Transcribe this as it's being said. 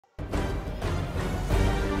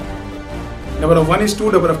Double of 1 is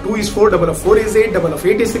 2, double of 2 is 4, double of 4 is 8, double of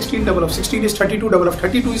 8 is 16, double of 16 is 32, double of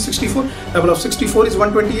 32 is 64, double of 64 is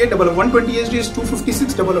 128, double of 128 is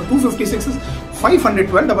 256, double of 256 is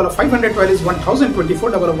 512, double of 512 is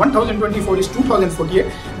 1024, double of 1024 is 2048,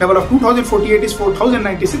 double of 2048 is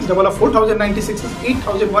 4096, double of 4096 is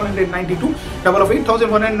 8192, double of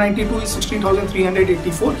 8192 is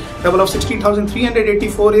 16384, double of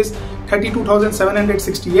 16384 is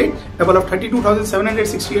 32,768, double of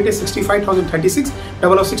 32,768 is 65,036,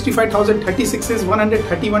 double of 65,036 is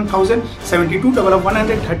 131,072, double of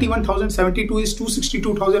 131,072 is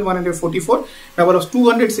 262,144, double of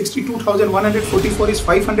 262,144 is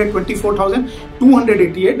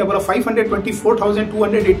 524,288, double of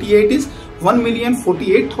 524,288 is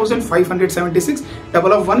 1,048,576,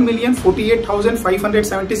 double of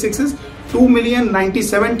 1,048,576 is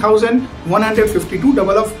 2,097,152,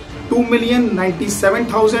 double of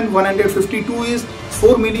 2,097,152 is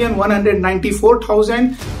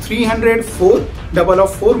 4,194,304, double of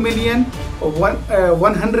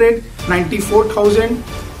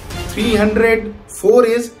 4,194,304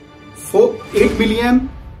 is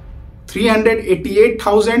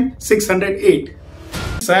 8,388,608.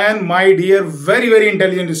 And my dear very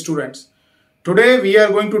intelligent students, today we are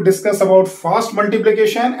going to discuss about fast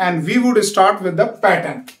multiplication, and we would start with the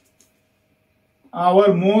pattern.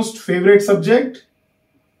 Our most favorite subject.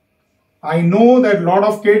 I know that a lot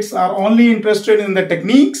of kids are only interested in the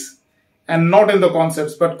techniques and not in the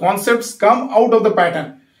concepts, but concepts come out of the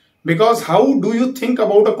pattern. Because how do you think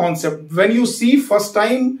about a concept? When you see first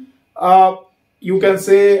time, you can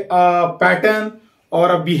say a pattern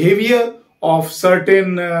or a behavior of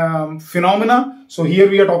certain phenomena. So here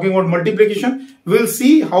we are talking about multiplication. We'll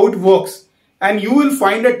see how it works, and you will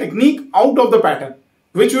find a technique out of the pattern,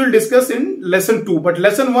 which we will discuss in lesson 2. But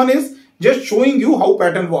lesson 1 is just showing you how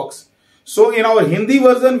pattern works. So in our Hindi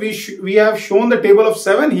version, we have shown the table of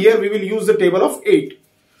 7. Here we will use the table of 8.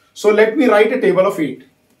 So let me write a table of 8.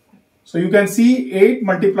 So you can see 8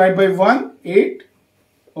 multiplied by 1, 8.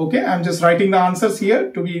 Okay, I'm just writing the answers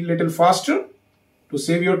here to be a little faster, to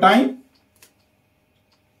save your time.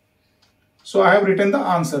 So I have written the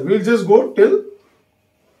answer. We'll just go till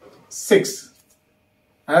 6.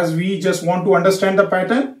 As we just want to understand the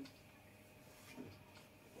pattern.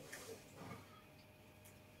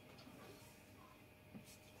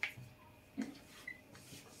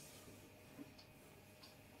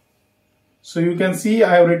 So you can see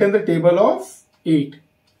I have written the table of 8.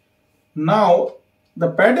 Now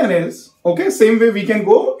the pattern is, okay, same way we can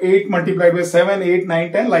go 8 multiplied by 7, 8,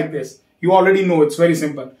 9, 10 like this. You already know, it's very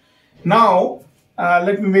simple. Now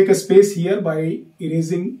let me make a space here by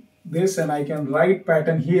erasing this, and I can write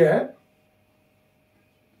pattern here.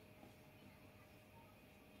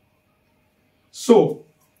 So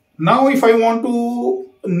now if I want to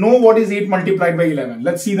know what is 8 multiplied by 11,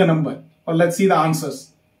 let's see the number, or let's see the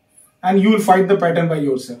answers, and you will find the pattern by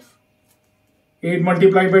yourself. 8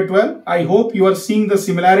 multiplied by 12. I hope you are seeing the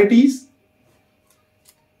similarities,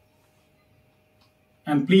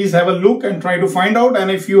 and please have a look and try to find out.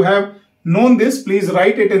 And if you have known this, please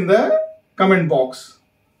write it in the comment box.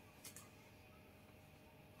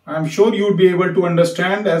 I'm sure you would be able to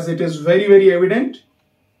understand, as it is very evident,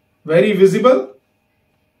 very visible.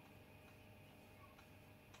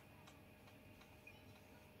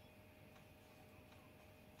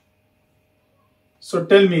 So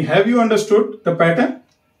tell me, have you understood the pattern?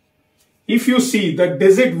 If you see the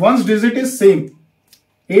digit, one's digit is same.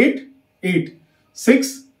 8, 8,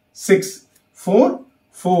 6, 6, 4,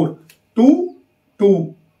 4, 2,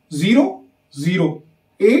 2, 0, 0,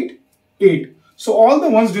 8, 8. So all the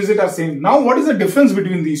ones digit are same. Now what is the difference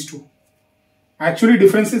between these two? Actually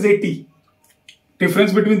difference is 80.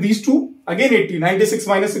 Difference between these two, again 80. 96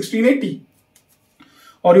 minus 16, 80.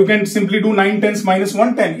 Or you can simply do 9 tenths minus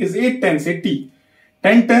 1 tenth is 8 tenths, 80.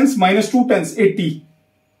 10 tenths minus 2 tenths, 80.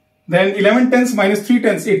 Then 11 tenths minus 3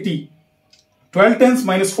 tenths, 80. 12 tenths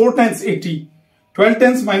minus 4 tenths, 80. 12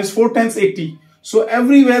 tenths minus 4 tenths, 80. So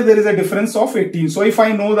everywhere there is a difference of 18. So if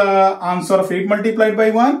I know the answer of 8 multiplied by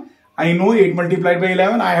 1, I know 8 multiplied by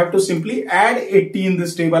 11, I have to simply add 80 in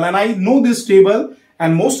this table. And I know this table,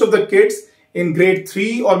 and most of the kids in grade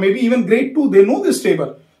 3 or maybe even grade 2, they know this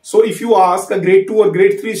table. So if you ask a grade 2 or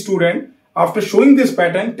grade 3 student, after showing this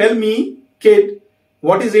pattern, tell me, kid,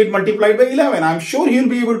 what is 8 multiplied by 11? I'm sure he will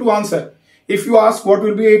be able to answer. If you ask what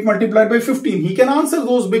will be 8 multiplied by 15, he can answer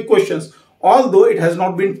those big questions. Although it has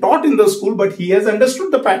not been taught in the school, but he has understood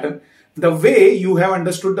the pattern. The way you have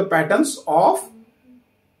understood the patterns of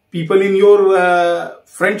people in your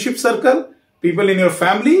friendship circle, people in your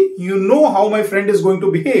family, you know how my friend is going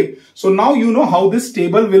to behave. So now you know how this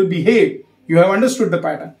table will behave. You have understood the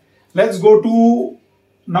pattern. Let's go to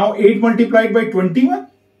now 8 multiplied by 21.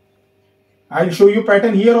 I'll show you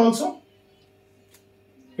pattern here also.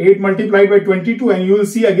 8 multiplied by 22, and you will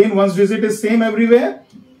see again one's digit is same everywhere.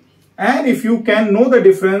 And if you can know the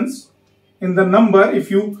difference in the number, if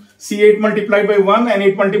you see 8 multiplied by 1 and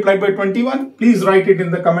 8 multiplied by 21, please write it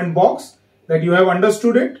in the comment box that you have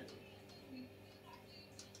understood it.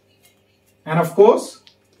 And of course,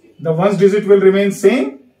 the ones digit will remain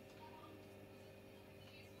same.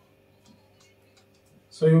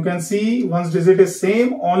 So you can see one's digit is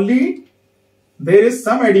same, only there is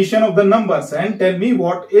some addition of the numbers, and tell me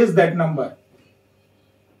what is that number.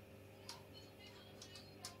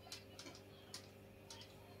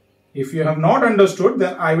 If you have not understood,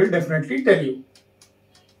 then I will definitely tell you.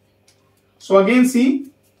 So again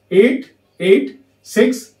see 8, 8,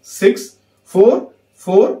 6, 6, 4,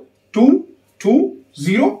 4, 2, 2,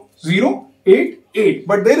 0, 0, 8, 8.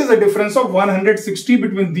 But there is a difference of 160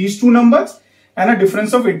 between these two numbers and a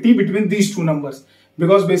difference of 80 between these two numbers.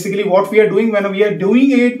 Because basically what we are doing when we are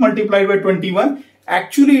doing 8 multiplied by 21,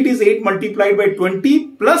 actually it is 8 multiplied by 20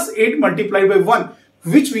 plus 8 multiplied by 1,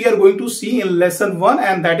 which we are going to see in lesson 1,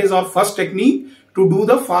 and that is our first technique to do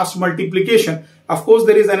the fast multiplication. Of course,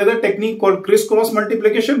 there is another technique called crisscross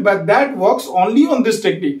multiplication, but that works only on this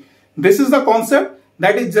technique. This is the concept,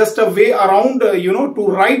 that is just a way around, to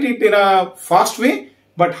write it in a fast way.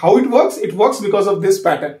 But how it works because of this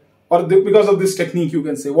pattern, or because of this technique, you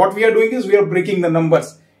can say. What we are doing is we are breaking the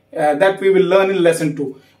numbers that we will learn in lesson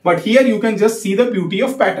 2. But here you can just see the beauty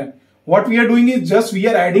of pattern. What we are doing is just we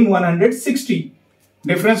are adding 160.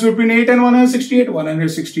 Difference between 8 and 168,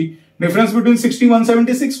 160. Difference between 60 and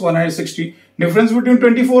 176, 160. Difference between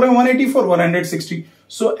 24 and 184, 160.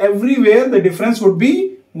 So everywhere the difference would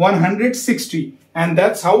be 160. And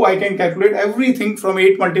that's how I can calculate everything from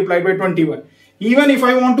 8 multiplied by 21. Even if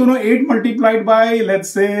I want to know 8 multiplied by, let's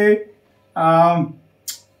say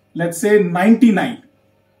 99.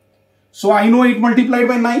 So I know 8 multiplied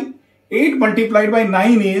by 9. 8 multiplied by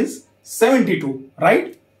 9 is 72,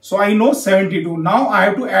 right? So I know 72. Now I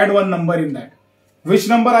have to add one number in that. Which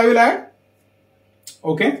number I will add?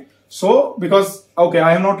 Okay. So because,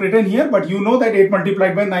 I have not written here, but you know that 8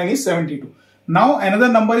 multiplied by 9 is 72. Now another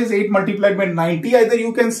number is 8 multiplied by 90, either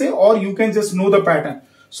you can say, or you can just know the pattern.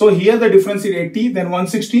 So here the difference is 80, then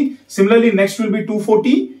 160. Similarly, next will be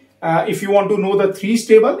 240. If you want to know the 3's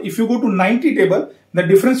table, if you go to 90 table, the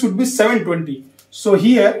difference would be 720. So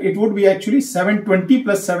here it would be actually 720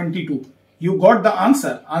 plus 72. You got the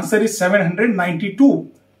answer. Answer is 792.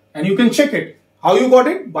 And you can check it. How you got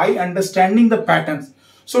it? By understanding the patterns.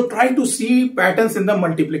 So try to see patterns in the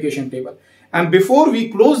multiplication table. And before we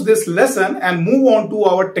close this lesson and move on to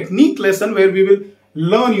our technique lesson, where we will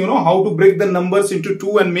learn, how to break the numbers into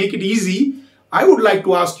 2 and make it easy, I would like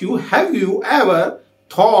to ask you, have you ever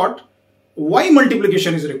thought why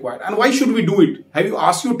multiplication is required and why should we do it? Have you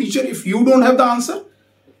asked your teacher if you don't have the answer?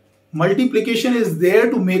 Multiplication is there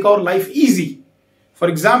to make our life easy. For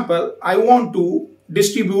example, I want to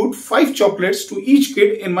distribute 5 chocolates to each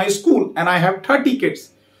kid in my school and I have 30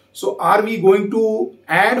 kids. So are we going to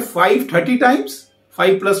add 5 30 times?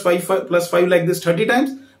 5 plus 5 plus 5 like this 30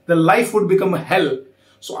 times? The life would become hell.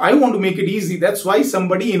 So I want to make it easy. That's why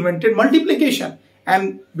somebody invented multiplication.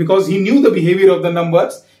 And because he knew the behavior of the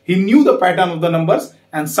numbers, he knew the pattern of the numbers,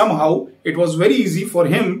 and somehow it was very easy for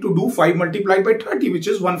him to do 5 multiplied by 30, which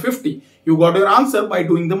is 150. You got your answer by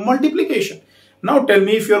doing the multiplication. Now tell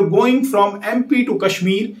me, if you're going from MP to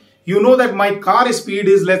Kashmir, you know that my car speed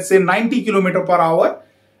is, let's say, 90 km per hour.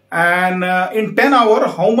 And in 10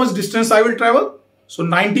 hours, how much distance I will travel? So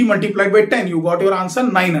 90 multiplied by 10, you got your answer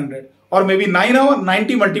 900. Or maybe 9 hours,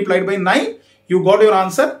 90 multiplied by 9, you got your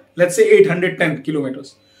answer, let's say 810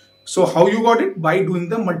 kilometers. So how you got it? By doing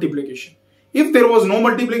the multiplication. If there was no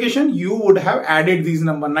multiplication, you would have added these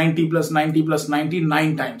number 90 plus 90 plus 90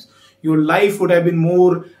 9 times. Your life would have been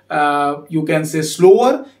more, you can say,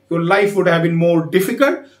 slower. Your life would have been more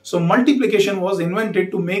difficult. So multiplication was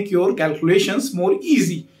invented to make your calculations more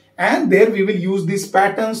easy. And there we will use these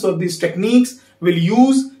patterns or these techniques. We'll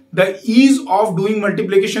use the ease of doing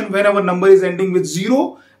multiplication when our number is ending with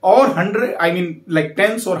 0 or 100, like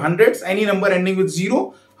tens or hundreds, any number ending with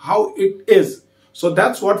 0, how it is. So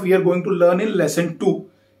that's what we are going to learn in lesson 2.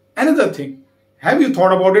 Another thing, have you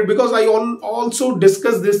thought about it? Because I also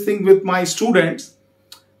discuss this thing with my students.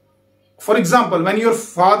 For example, when your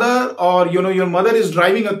father or your mother is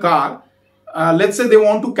driving a car, let's say they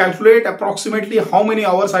want to calculate approximately how many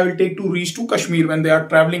hours I will take to reach to Kashmir when they are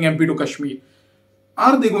traveling MP to Kashmir.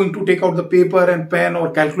 Are they going to take out the paper and pen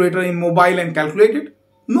or calculator in mobile and calculate it?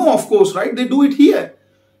 No, of course, right? They do it here.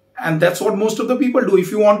 And that's what most of the people do.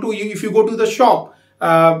 If you go to the shop,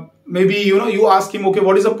 maybe, you ask him, okay,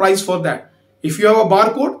 what is the price for that? If you have a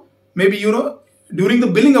barcode, maybe, during the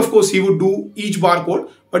billing, of course, he would do each barcode,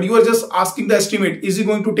 but you are just asking the estimate. Is he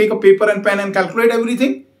going to take a paper and pen and calculate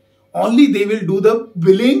everything? Only they will do the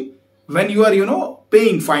billing when you are,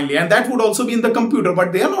 paying finally. And that would also be in the computer,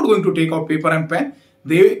 but they are not going to take out paper and pen.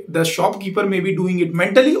 The shopkeeper may be doing it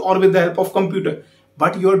mentally or with the help of computer,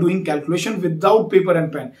 but you are doing calculation without paper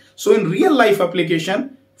and pen. So in real life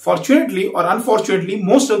application, fortunately or unfortunately,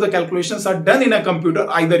 most of the calculations are done in a computer,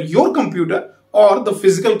 either your computer or the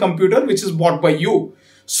physical computer which is bought by you.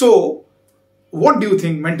 So what do you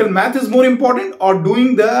think? Mental math is more important or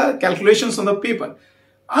doing the calculations on the paper?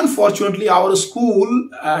 Unfortunately, our school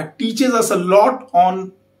teaches us a lot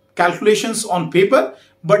on calculations on paper,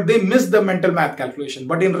 but they miss the mental math calculation.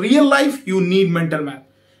 But in real life, you need mental math.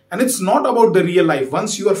 And it's not about the real life.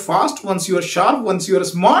 Once you are fast, once you are sharp, once you are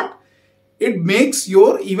smart, it makes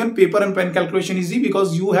your even paper and pen calculation easy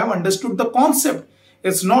because you have understood the concept.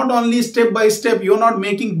 It's not only step by step. You're not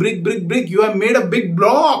making brick. You have made a big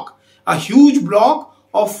block, a huge block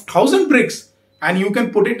of 1,000 bricks, and you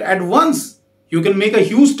can put it at once. You can make a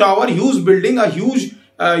huge tower, huge building, a huge,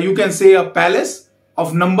 you can say a palace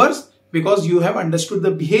of numbers because you have understood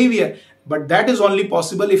the behavior. But that is only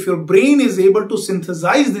possible if your brain is able to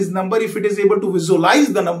synthesize this number, if it is able to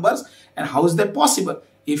visualize the numbers. And how is that possible?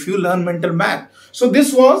 If you learn mental math. So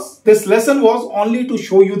this lesson was only to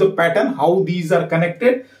show you the pattern, how these are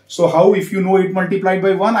connected. So how if you know 8 multiplied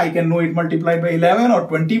by 1, I can know 8 multiplied by 11 or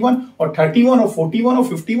 21 or 31 or 41 or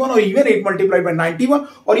 51 or even 8 multiplied by 91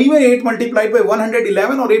 or even 8 multiplied by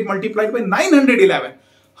 111 or 8 multiplied by 911.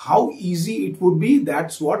 How easy it would be,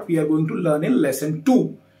 that's what we are going to learn in lesson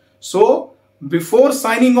 2. So before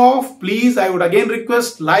signing off, please, I would again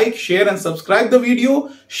request like, share and subscribe the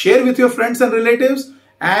video, share with your friends and relatives.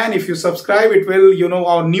 And if you subscribe, it will,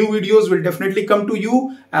 our new videos will definitely come to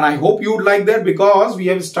you. And I hope you would like that because we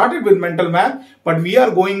have started with mental math, but we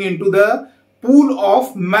are going into the pool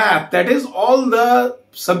of math. That is all the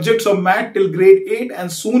subjects of math till grade 8.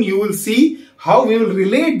 And soon you will see how we will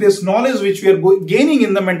relate this knowledge which we are gaining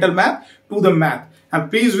in the mental math to the math.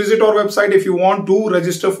 And please visit our website if you want to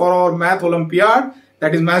register for our math Olympiad.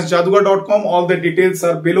 That is mathsjadugar.com. All the details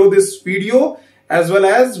are below this video, as well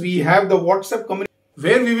as we have the WhatsApp community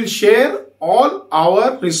where we will share all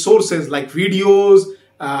our resources like videos,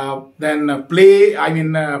 then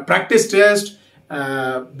practice test,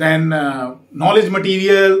 then knowledge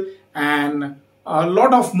material and a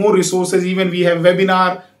lot of more resources. Even we have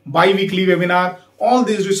webinar, bi-weekly webinar. All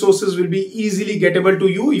these resources will be easily gettable to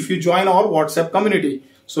you if you join our WhatsApp community.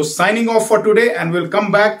 So signing off for today, and we'll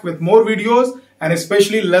come back with more videos and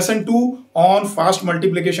especially lesson 2 on fast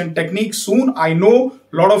multiplication technique soon. I know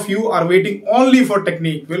a lot of you are waiting only for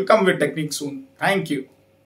technique. We'll come with technique soon. Thank you.